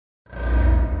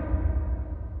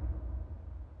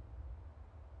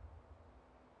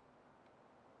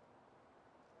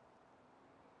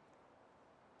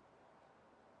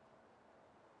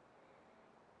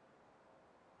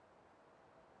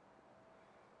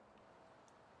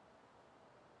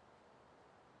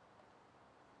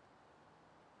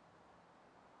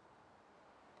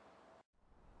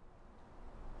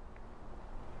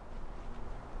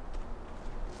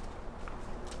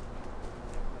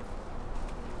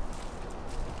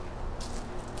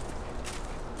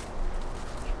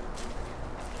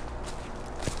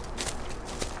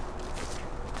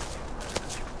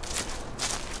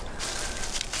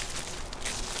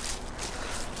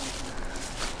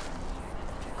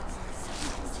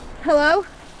Hello?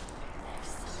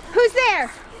 Who's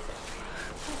there?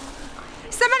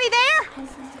 Somebody there?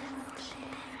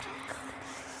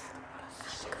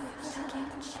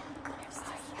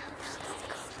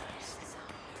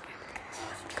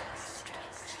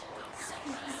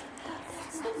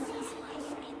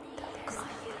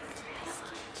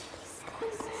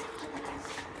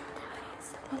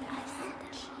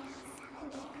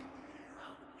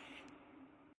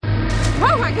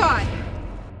 Oh my God!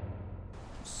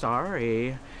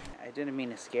 Sorry. I didn't mean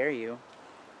to scare you.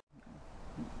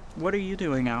 What are you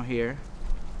doing out here?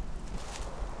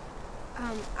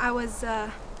 I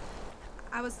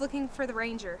was looking for the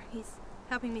ranger. He's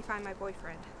helping me find my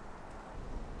boyfriend.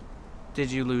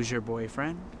 Did you lose your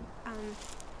boyfriend?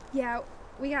 Yeah,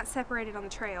 we got separated on the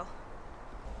trail.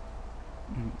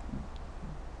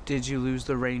 Did you lose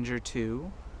the ranger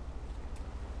too?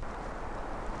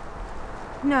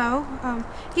 No,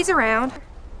 he's around.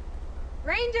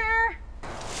 Ranger!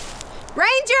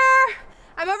 Ranger!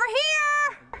 I'm over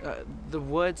here! The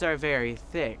woods are very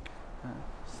thick.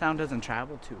 Sound doesn't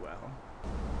travel too well.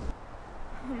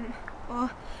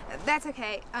 Well, that's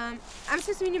okay. I'm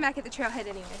supposed to meet you back at the trailhead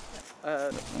anyway.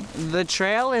 The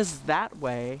trail is that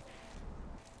way.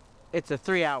 It's a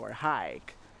 3-hour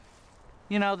hike.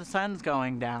 You know, the sun's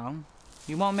going down.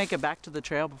 You won't make it back to the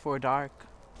trail before dark.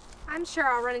 I'm sure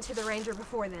I'll run into the ranger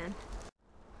before then.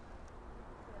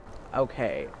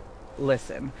 Okay,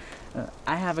 listen.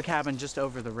 I have a cabin just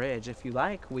over the ridge. If you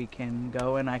like, we can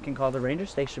go and I can call the ranger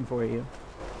station for you.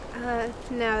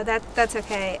 No, that's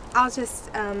okay. I'll just,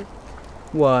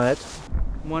 What?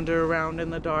 Wander around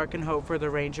in the dark and hope for the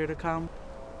ranger to come?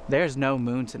 There's no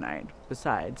moon tonight.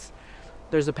 Besides,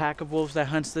 there's a pack of wolves that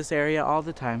hunts this area all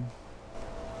the time.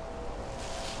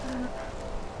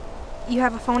 You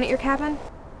have a phone at your cabin?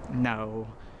 No,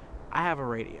 I have a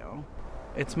radio.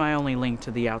 It's my only link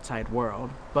to the outside world,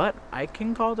 but I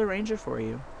can call the ranger for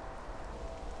you.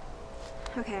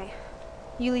 Okay,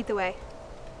 you lead the way.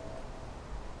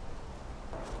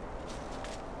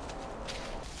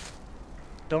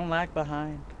 Don't lag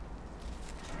behind.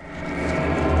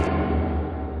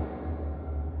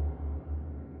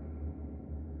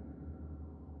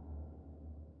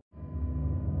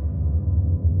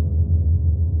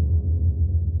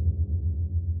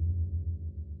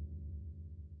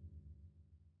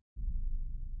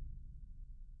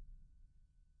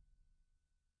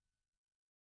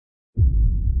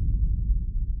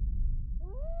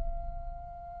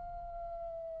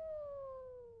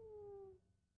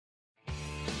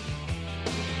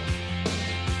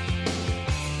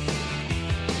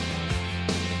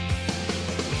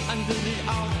 Under the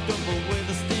October with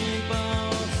the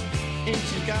steamboats,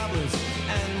 ancient goblins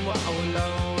and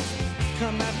wallows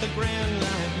come at the grand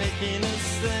line making a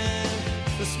sound.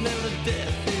 The smell of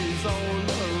death is all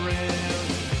around.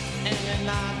 And at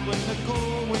night when the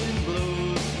cold wind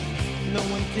blows, no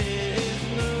one cares,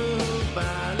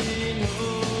 nobody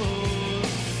knows.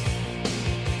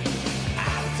 I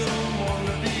don't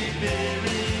wanna be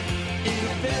buried in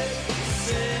a pet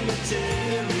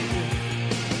cemetery.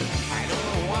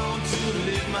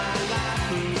 Live my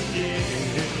life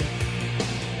again.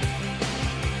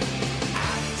 I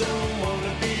don't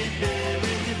wanna be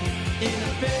buried in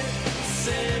a pet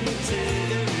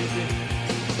cemetery.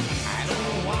 I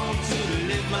don't want to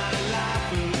live my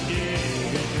life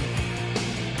again.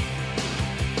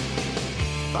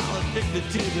 Fall addicted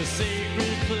to the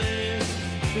sacred place.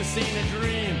 This ain't a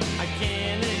dream, I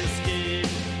can't escape.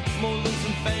 Molars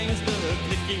and fangs, the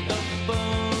clicking of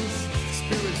bones.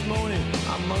 Spirits moaning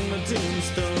among the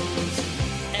tombstones.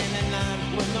 And at night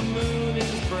when the moon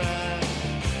is bright,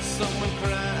 someone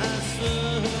cries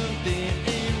something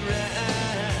ain't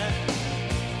right.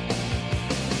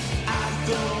 I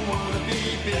don't wanna be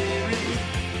buried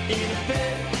in a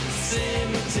pet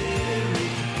cemetery.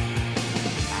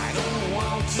 I don't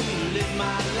want to live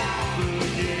my life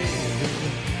again.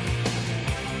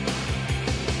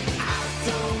 I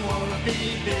don't wanna be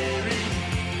buried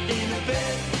in a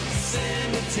pet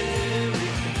cemetery.